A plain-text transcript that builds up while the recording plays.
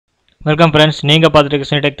Welcome friends, நீங்கள் பார்த்துட்டு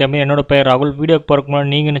இருக்க சினிடெக் தமிழ். என்னோட பேர் ராகுல். வீடியோக்கு போகிறதுக்கு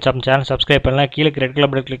முன்னாடி நீங்கள் இந்த சேனல் சப்ஸ்கிரைப் பண்ணலாம். கீழே ரெட்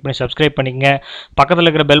கலர் பட்டன் கிளிக் பண்ணி சப்ஸ்கிரைப் பண்ணிக்கங்க. பக்கத்தில்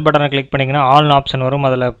இருக்கிற பெல் பட்டனை கிளிக் பண்ணிங்கன்னா ஆல் ஆப்ஷன் வரும்.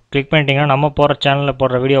 அதில் கிளிக் பண்ணிட்டீங்கன்னா நம்ம போகிற சேனலில்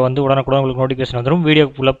போடுற வீடியோ வந்து உடனுக்குடன் உங்களுக்கு நோட்டிஃபிகேஷன் வந்துடும்.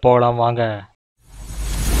 வீடியோக்குள்ளே போகலாம் வாங்க.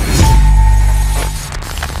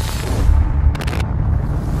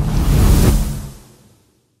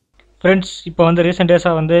 ஃப்ரெண்ட்ஸ், இப்போ வந்து ரீசெண்ட்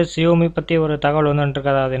டேஸாக வந்து சியோமி பற்றி ஒரு தகவல்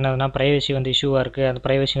வந்துட்டுருக்காது. அது என்னதுன்னா ப்ரைவசி வந்து இஷ்யூவாக இருக்குது, அந்த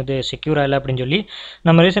ப்ரைவசி வந்து செக்யூராக இல்லை அப்படின்னு சொல்லி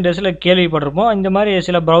நம்ம ரீசெண்ட் டேஸில் கேள்விப்பட்டிருப்போம். இந்த மாதிரி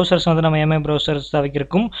சில ப்ரௌசர்ஸ் வந்து நம்ம எம்ஐ ப்ரௌசர்ஸ்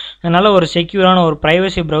தவிர்க்கும் அதனால் ஒரு செக்யூரான ஒரு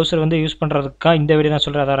ப்ரைவசி ப்ரௌசர் வந்து யூஸ் பண்ணுறதுக்காக இந்த வீடியோ நான்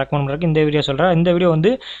சொல்கிறேன். அதை ரெக்கமெண்ட் பண்ணுறதுக்கு இந்த வீடியோ சொல்கிறேன். இந்த வீடியோ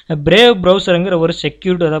வந்து பிரேவ் ப்ரௌசருங்கிற ஒரு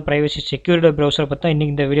செக்யூரிட்டி, அதாவது ப்ரைவசி செக்யூரிட்டி ப்ரௌசரை பற்றி தான்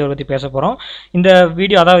இன்றைக்கி இந்த வீடியோ பற்றி பேச போகிறோம். இந்த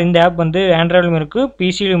வீடியோ, அதாவது இந்த ஆப் வந்து ஆண்ட்ராய்டும் இருக்குது,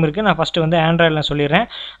 பிசியிலும் இருக்குது. நான் ஃபஸ்ட்டு வந்து ஆண்ட்ராய்டில் சொல்லிடுறேன்.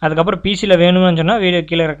 அதுக்கப்புறம் பிசியில் வேணும்னு சொன்னால் வீடியோ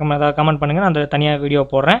கீழே கமெண்ட் பண்ணுங்கள், நான் அந்த தனியாக வீடியோ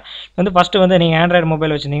போடுறேன். வந்து ஃபஸ்ட்டு வந்து நீங்கள் ஆண்ட்ராய்டு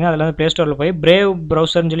மொபைல் வச்சுருந்தீங்கன்னா அதில் வந்து ப்ளே ஸ்டோரில் போய் பிரேவ்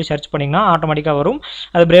ப்ரௌசர்னு சொல்லி சர்ச் பண்ணிங்கன்னா ஆட்டோமேட்டிக்காக வரும்.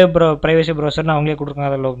 அது பிரேவ் ப்ரைவசி ப்ரௌசர்னு அவங்களே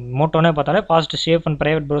கொடுத்துருக்காங்க. அதில் மோட்டோனே பார்த்தாலே ஃபாஸ்ட், சேஃப் அண்ட்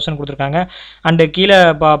ப்ரைவேட் ப்ரௌசர்னு கொடுத்துருக்காங்க. அண்டு கீழே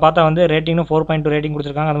பார்த்தா வந்து ரேட்டிங்கும் 4.2 ரேட்டிங்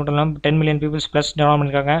கொடுத்துருக்காங்க. அது மட்டும் இல்லாமல் 10 மில்லியன் பீப்புள்ஸ் ப்ளஸ் டவுன்லோட்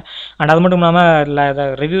பண்ணியிருக்காங்க. அண்ட் அது மட்டும்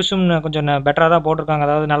இல்லாமல் ரிவ்யூஸும் கொஞ்சம் பெட்டராக தான் போட்டிருக்காங்க,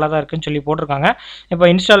 அதாவது நல்லா தான் இருக்குன்னு சொல்லி போட்டிருக்காங்க. இப்போ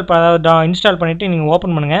இன்ஸ்டால் பண்ணிவிட்டு நீங்கள்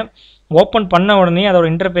ஓப்பன் பண்ணுங்கள். ஓப்பன் பண்ண உடனே அதோட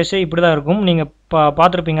இன்டர்ஃபேஸே இப்படி தான் இருக்கும். நீங்கள்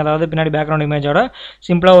பார்த்துருப்பீங்க. அதாவது பின்னாடி பேக்ரவுண்ட் இமேஜோட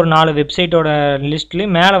சிம்பிளாக ஒரு 4 வெப்சைட்டோட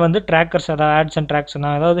லிஸ்ட்லேயும் மேலே வந்து ட்ராக்கர்ஸ், அதாவது ஆட்ஸ் அண்ட் ட்ராக்ஸ்,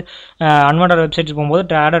 அதாவது அன்வான்டட் வெப்சைட்ஸ்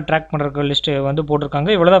போகும்போது ஆடை ட்ராக் பண்ணுறதுக்கு லிஸ்ட்டு வந்து போட்டிருக்காங்க.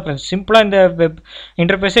 இவ்வளோ தான் ஃப்ரெண்ட்ஸ். சிம்பிளாக இந்த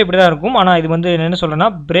இன்டர்ஃபேஸே இப்படி தான் இருக்கும். ஆனால் இது வந்து என்ன சொல்கிறேன்னா,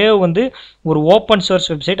 பிரேவ் வந்து ஒரு ஓப்பன் சோர்ஸ்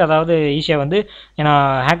வெப்சைட், அதாவது ஈஸியாக வந்து ஏன்னா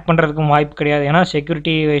ஹேக் பண்ணுறதுக்கும் வாய்ப்பு கிடையாது. ஏன்னா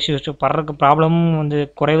செக்யூரிட்டி இஷ்யூஸ் படுறதுக்கு ப்ராப்ளமும் வந்து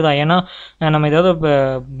குறைவு தான். ஏன்னா நம்ம ஏதாவது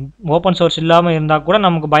ஓப்பன் சோர்ஸ் இல்லாமல் இருந்தால் கூட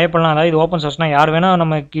நமக்கு பயப்படலாம். அதாவது இது ஓப்பன் சோர்ஸ்னால் யார் வேணால்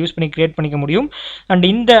நம்ம யூஸ் பண்ணி க்ரியேட் பண்ணிக்க முடியும். அண்ட்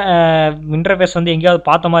இந்த இன்டர்ஃபேஸ் வந்து எங்கேயாவது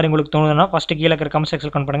பார்த்த மாதிரி உங்களுக்கு தோணுதுன்னா ஃபஸ்ட்டு கீழே இருக்கிற கமெண்ட்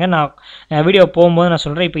செக்ஷன் கமெண்ட் பண்ணுங்கள். நான் வீடியோ போகும்போது நான்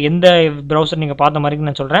சொல்கிறேன். இப்போ எந்த ப்ரௌசர் நீங்கள் பார்த்த மாதிரி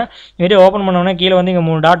நான் சொல்கிறேன். வீடியோ ஓப்பன் பண்ணோன்னே கீழே வந்து இங்கே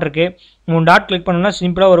 3 டாட் இருக்குது. 3 டாட் கிளிக் பண்ணோன்னா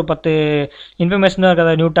சிம்பிளாக ஒரு 10 இன்ஃபர்மேஷன் தான்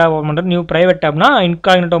இருக்குது. நியூ டேப் ஓப்பன் பண்ணுறது, new private டேப்னா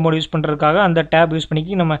incognito mode use பண்ணுறதுக்காக அந்த டேப் யூஸ்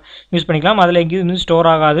பண்ணிக்கலாம். அதில் எங்கேயும்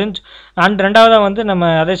ஸ்டோர் ஆகாது. அண்ட் ரெண்டாவதாக வந்து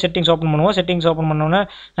நம்ம அதே செட்டிங்ஸ் ஓப்பன் பண்ணுவோம். செட்டிங்ஸ் ஓப்பன் பண்ணோன்னா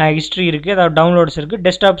ஹிஸ்ட்ரி இருக்குது, அதாவது டவுன்லோட்ஸ் இருக்குது,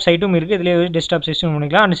 டெஸ்க்டாப் சைட்டும் இருக்குது. இதில் டெஸ்க்டாப் சைட்டும்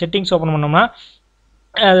பண்ணிக்கலாம். அண்ட் செட்டிங்ஸ் ஓப்பன் பண்ணோம்னா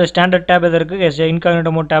அது ஸ்டாண்டர்ட் டேப் எது இருக்குது,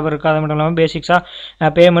 இன்காக்னிட்டோ மோட் டேப் இருக்குது. அது மட்டும் இல்லாமல் பேசிக்ஸாக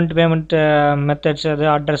பேமெண்ட் மெத்தட்ஸ், அது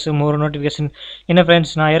அட்ரஸ், மோர் நோட்டிஃபிகேஷன். என்ன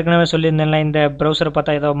ஃப்ரெண்ட்ஸ், நான் ஏற்கனவே சொல்லியிருந்தேன்ல, இந்த ப்ரௌசரை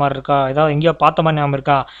பார்த்தா ஏதோ மாதிரி இருக்கா, ஏதாவது எங்கேயோ பார்த்த மாதிரி ஞாபகம்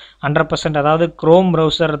இருக்கா? 100%. அதாவது க்ரோம்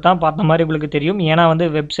ப்ரௌசர் தான் பார்த்த மாதிரி உங்களுக்கு தெரியும். ஏன்னா வந்து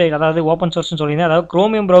வெப்சைட், அதாவது ஓப்பன் சோர்ஸ்னு சொல்லியிருந்தேன். அதாவது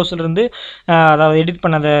க்ரோமியம் ப்ரௌசர்லேருந்து அதாவது எடிட்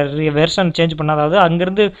பண்ண அந்த வெர்ஷன் சேஞ்ச் பண்ண, அதாவது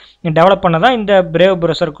அங்கேருந்து டெவலப் பண்ணதான் இந்த பிரேவ்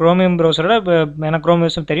ப்ரௌசர். க்ரோமியம் ப்ரௌசரோட, ஏன்னா க்ரோம்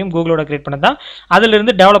ப்ரௌசர் தெரியும், கூகுளோட கிரியேட் பண்ணது தான்.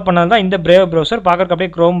 அதிலிருந்து டெவலப் பண்ணது தான் இந்த பிரேவ் ப்ரௌசர். பார்க்குறக்கு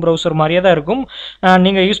அப்படியே க்ரோம் ப்ரௌசர் மாதிரியே தான் இருக்கும்.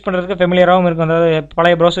 நீங்கள் யூஸ் பண்ணுறதுக்கு ஃபெமிலியராகவும் இருக்கும். அதாவது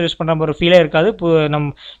பழைய ப்ரௌசர் யூஸ் பண்ணுற ஒரு ஃபீலே இருக்காது.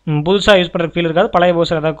 நம்ம புதுசாக யூஸ் பண்ணுறதுக்கு ஃபீல் இருக்காது. பழைய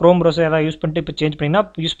ப்ரௌசர், அதாவது க்ரோம் ப்ரௌசர் ஏதாவது யூஸ் பண்ணிட்டு இப்போ சேஞ்ச் பண்ணிங்கன்னா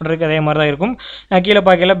யூஸ் பண்ணுறதுக்கு அதே மாதிரி தான் இருக்கும். கீழே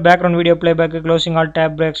பார்க்கல background video playback, closing all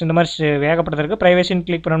tape breaks, இந்த மாதிரி ஏகப்பட்டது இருக்குது. ப்ரைவேசின்னு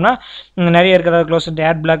கிளிக் பண்ணோம்னா நிறைய இருக்குது. அதாவது க்ளோஸ்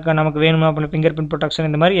ஆட் பிளாக் நமக்கு வேணுமா அப்படின்னு ஃபிங்கர் பிரிண்ட் ப்ரொடெக்ஷன்,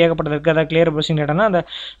 இந்த மாதிரி ஏகப்பட்டது இருக்குது. அதாவது கிளியர் ப்ரௌசிங் டேட்டானா அந்த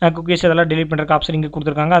குக்கீஸ் அதெல்லாம் டெலிட் பண்ணுறதுக்கு ஆப்ஷன் இங்கே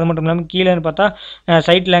கொடுத்துருக்காங்க. அது மட்டும் இல்லாமல் கீழே பார்த்தா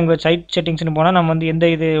சைட் லாங்குவேஜ், சைட் செட்டிங்ஸ்னு போனால் நம்ம வந்து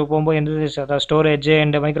எந்த இது போகும்போது எந்த அதாவது storage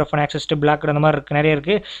and microphone access black அந்த மாதிரி இருக்குது, நிறைய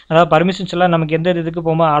இருக்குது. அதாவது பர்மிஷன்ஸ் எல்லாம் நமக்கு எந்த இதுக்கு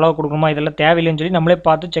போகும்போது அலோவ் கொடுக்கணுமா, இதெல்லாம் தேவையில்லைன்னு சொல்லி நம்மளே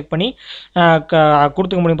பார்த்து செக் பண்ணி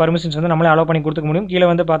கொடுத்துக்க முடியும். பர்மிஷன்ஸ் வந்து நம்மளே அலோவ் பண்ணி கொடுத்துக்க முடியும். கீழே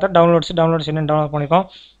வந்து பார்த்தா டவுன்லோட்ஸ் என்ன டவுன்லோட் பண்ணிக்கோம்.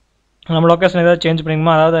 நம்ம லொக்கேஷன் ஏதாவது சேஞ்ச்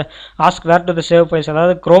பண்ணிக்கணுமா, அதாவது ask where to the save files,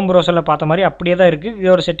 அதாவது க்ரோம் ப்ரௌசரில் பார்த்த மாதிரி அப்படியே தான் இருக்குது.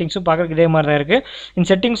 இதோட செட்டிங்ஸும் பார்க்குறதுக்கு இதே மாதிரி தான் இருக்குது. இந்த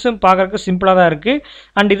செட்டிங்ஸும் பார்க்குறதுக்கு சிம்பிளாக தான் இருக்குது.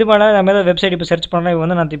 அண்ட் இது மேலே நம்ம ஏதாவது வெப்சைட் இப்போ சர்ச் பண்ணுறேன். இப்போ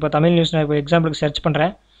வந்து நான் இப்போ தமிழ் நியூஸ் நான் இப்போ எக்ஸாம்பிளுக்கு சர்ச்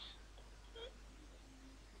பண்ணுறேன்.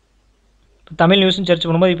 தமிழ் நியூஸ்னு சர்ச்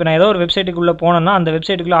பண்ணும்போது இப்போ நான் ஏதோ ஒரு வெப்சைட்டுக்குள்ளே போனேன்னா அந்த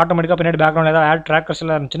வெப்சைட்டுக்குள்ளே ஆட்டோமேட்டிக்காக பின்னாடி பேக்ரவுண்ட் ஏதாவது ஆட் ட்ராக்கர்ஸ்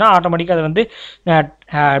எல்லாம் இருந்துச்சுன்னா ஆட்டோமேட்டிக்காக அது வந்து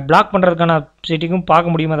பிளாக் பண்ணுறதுக்கான செட்டிங்கும்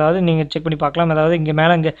பார்க்க முடியும். அதாவது நீங்கள் செக் பண்ணி பார்க்கலாம். அதாவது இங்கே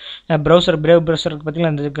மேலே இங்கே பிரேவ் ப்ரௌசருக்கு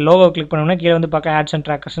பார்த்தீங்கன்னா அந்த லோகோ கிளிக் பண்ணோம்னா கீழே வந்து பார்க்க ஆட்ஸ் அண்ட்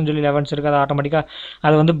ட்ராக்கர்ஸ்னு சொல்லி 11 இருக்குது. அது ஆட்டோமேட்டிக்காக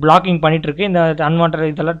அது வந்து பிளாக்கிங் பண்ணிட்டு இருக்கு. இந்த அன்வான்டட்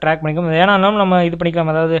இதெல்லாம் ட்ராக் பண்ணிக்கும். ஏன்னாலும் நம்ம இது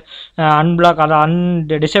பண்ணிக்கலாம், அதாவது அன்பிளாக், அதை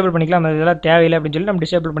டிசேபிள் பண்ணிக்கலாம். இதெல்லாம் தேவையில்லை அப்படின்னு சொல்லி நம்ம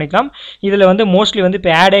டிசேபிள் பண்ணிக்கலாம். இதில் வந்து மோஸ்ட்லி வந்து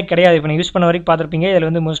இப்போ ஆடே கிடையாது. இப்போ நீங்கள் யூஸ் பண்ண வரைக்கும் பார்த்துருப்பீங்க. இதில்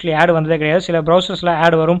வந்து மோஸ்ட்லி ஆட் வந்ததே கிடையாது. சில ப்ரௌசர்ஸில்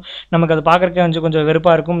ஆட் வரும், நமக்கு அது பார்க்குறதுக்கு கொஞ்சம்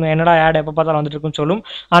வெறுப்பாக இருக்கும். என்னடா ஆட் எப்போ பார்த்தாலும் வந்துட்டு இருக்குன்னு சொல்லும்.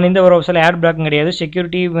 ஆனால் இந்த ப்ரௌசரில் ஆட் பிளாக்கும் கிடையாது.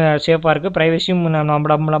 செக்யூரிட்டி சேஃபாக இருக்குது, ப்ரைவசியும்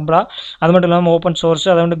நம்பலாம். அது மட்டும் இல்லாமல் ஓப்பன் சோர்ஸ்,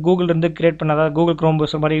 அதை வந்து கூகுள் இருந்து கிரியேட் பண்ண, அதாவது கூகுள் க்ரோம்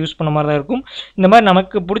ப்ரௌசர் மாதிரி யூஸ் பண்ண மாதிரி தான் இருக்கும். இந்த மாதிரி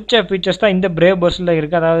நமக்கு பிடிச்ச ஃபீச்சர்ஸ் தான் இந்த பிரேவ் ப்ரௌசரில்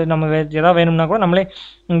இருக்குது. அதாவது நம்ம எதாவது வேணும்னா கூட நம்மளே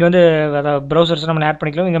இங்கே வந்து அதாவது ப்ரௌசர்ஸ் நம்ம ஆட்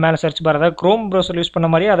பண்ணிக்கலாம். இங்கே மேலே சர்ச் பார், அதாவது க்ரோம் ப்ரௌசர் யூஸ் பண்ண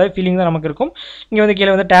மாதிரி அதாவது ஃபீலிங் தான் நமக்கு இருக்கும். இங்கே வந்து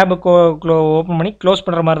கீழே வந்து டேப் ஓப்பன் பண்ணி க்ளோஸ்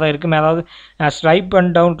பண்ணுற மாதிரி தான் இருக்குது. அதாவது ஸ்வைப்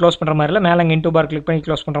அண்ட் டவுன் க்ளோஸ் பண்ணுற மாதிரி இல்லை, மேலே இங்கே இன்டூ பார் கிளிக் பண்ணி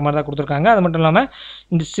க்ளோஸ் பண்ணுற மாதிரி தான் கொடுத்துருக்காங்க. அது மட்டும் இல்லாமல்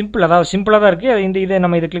இந்த சிம்பிளாக தான் இருக்குது. இதை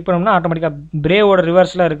நம்ம கிளிக் பண்ணோம்னா ஆட்டோமேட்டிக்காக பிரேவோட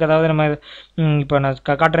ரிவர்ஸில் இருக்குது. அதாவது நம்ம இப்போ நான்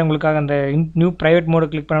காட்டுறேன் உங்களுக்காக. அந்த நியூ ப்ரைவேட்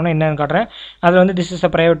மோடு கிளிக் பண்ணோம்னா என்னென்னு காட்டுறேன். அதில் வந்து this is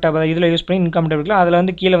a private tape இதில் யூஸ் பண்ணி இன்கம்ப்ளீட் இருக்கலாம். அதில்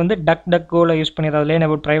வந்து கீழே வந்து டக் கோவில் யூஸ் பண்ணி, அதாவது lane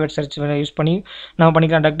about private search use பண்ணி நம்ம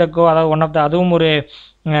பண்ணிக்கலாம். டக் கோ அதாவது ஒன் ஆஃப் த, அதுவும் ஒரு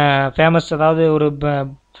ஃபேமஸ், அதாவது ஒரு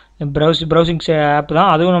ப்ரௌசிங் ஆப் தான்.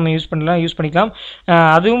 அதுவும் நம்ம யூஸ் பண்ணிக்கலாம்.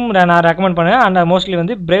 அதுவும் நான் ரெக்கமெண்ட் பண்ணுவேன். அண்ட் மோஸ்ட்லி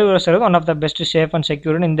வந்து brave browser one of the best safe and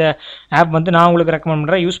செக்யூர்னு இந்த ஆப் வந்து நான் உங்களுக்கு ரெக்கமெண்ட்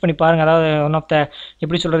பண்ணுறேன். யூஸ் பண்ணி பாருங்கள். அதாவது ஒன் ஆஃப் த,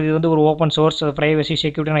 எப்படி சொல்கிறது, இது வந்து ஒரு ஓப்பன் சோர்ஸ், ப்ரைவசி,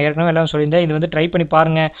 செக்யூரிட்டி நான் ஏற்கனவே எல்லாம் சொல்லியிருந்தேன். இது வந்து ட்ரை பண்ணி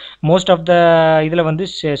பாருங்கள். மோஸ்ட் ஆஃப் த இதில் வந்து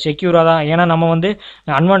செக்யூராக தான். ஏன்னா நம்ம வந்து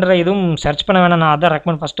அன்வான்டாக எதுவும் சர்ச் பண்ண வேணாம். நான் அதான்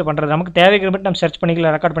ரெக்கமெண்ட் ஃபஸ்ட்டு பண்ணுறது. நமக்கு தேவைக்கிற பற்றி நம்ம சர்ச்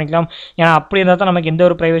பண்ணிக்கலாம், ரெக்கார்ட் பண்ணிக்கலாம். ஏன்னா அப்படி இருந்தால் தான் நமக்கு எந்த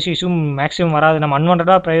ஒரு ப்ரைவசி இஷ்யூ மேக்ஸிமம் வராது. நம்ம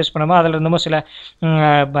அன்வான்டாக ப்ரைவசி பண்ணும்போது அதில் இருந்தமோ சில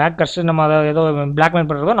ஹேக்கர்ஸ் நம்ம அதை ஏதோ பிளாக்மெயில்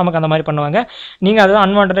பண்ணுறதோ நமக்கு அந்த மாதிரி பண்ணுவாங்க. நீங்கள் அதை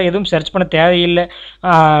அன்வான்டாக எதுவும் சர்ச் பண்ண தேவையில்லை.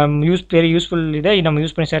 Very useful. இதை நம்ம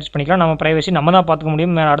யூஸ் பண்ணி சர்ச் பண்ணிக்கலாம். நம்ம ப்ரைவசி நம்ம தான் பார்த்துக்க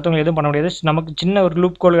முடியும், அடுத்தவங்க எதுவும் பண்ண முடியாது. நமக்கு சின்ன ஒரு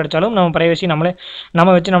லூப் கோல் கிடைச்சாலும் நம்ம ப்ரைவசி நம்ம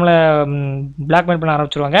வச்சு நம்மளை பிளாக்மெயில் பண்ண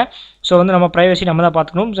ஆரம்பிச்சிருவாங்க. ஸோ வந்து நம்ம ப்ரைவசி நம்ம தான்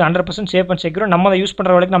பார்த்துக்கணும். 100% சேஃப் அண்ட் செக்யூர். நம்ம அதை யூஸ்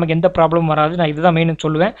பண்ணுற வரைக்கும் நமக்கு எந்த ப்ராப்ளமும் வராது. நான் இதுதான் மெயின்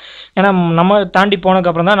சொல்லுவேன். ஏன்னா நம்ம தாண்டி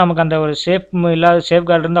போனதுக்கப்புறம் தான் நமக்கு அந்த ஒரு சேஃப்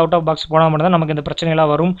கார்டு இருந்து அவுட் ஆஃப் பாக்ஸ் போனால் மட்டும் தான் நமக்கு இந்த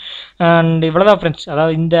பிரச்சனைலாம் வரும். அண்ட் இவ்வளோதான் ஃப்ரெண்ட்ஸ்.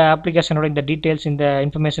 அதாவது இந்த அப்ளிகேஷனோட இந்த டீட்டெயில்ஸ், இந்த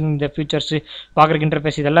இன்ஃபர்மேஷன், இந்த ஃபீச்சர்ஸ், பார்க்குறக்கு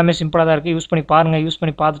இன்டர்ஃபேஸ், இது எல்லாமே சிம்பிளாக தான் இருக்குது. யூஸ் பண்ணி பாருங்கள். யூஸ்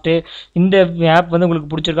பண்ணி பார்த்துட்டு இந்த ஆப் வந்து உங்களுக்கு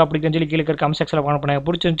பிடிச்சிருக்கா அப்படிங்கிற சொல்லி கீழே இருக்க கமெண்ட் செக்ஷனில் கமெண்ட் பண்ணுங்கள்.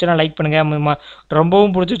 பிடிச்சிருந்துச்சுன்னா லைக் பண்ணுங்கள்.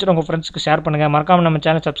 ரொம்பவும் பிடிச்சிருச்சுன்னா உங்கள் ஃப்ரெண்ட்ஸ்க்கு ஷேர் பண்ணுங்கள். மறக்காமல் நம்ம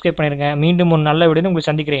சேனல் சப்ஸ்கிரைப் பண்ணிடுங்க. மீண்டும் ஒரு நல்ல வீடியோவில்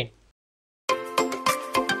உங்களுக்கு சந்திக்கிறேன்.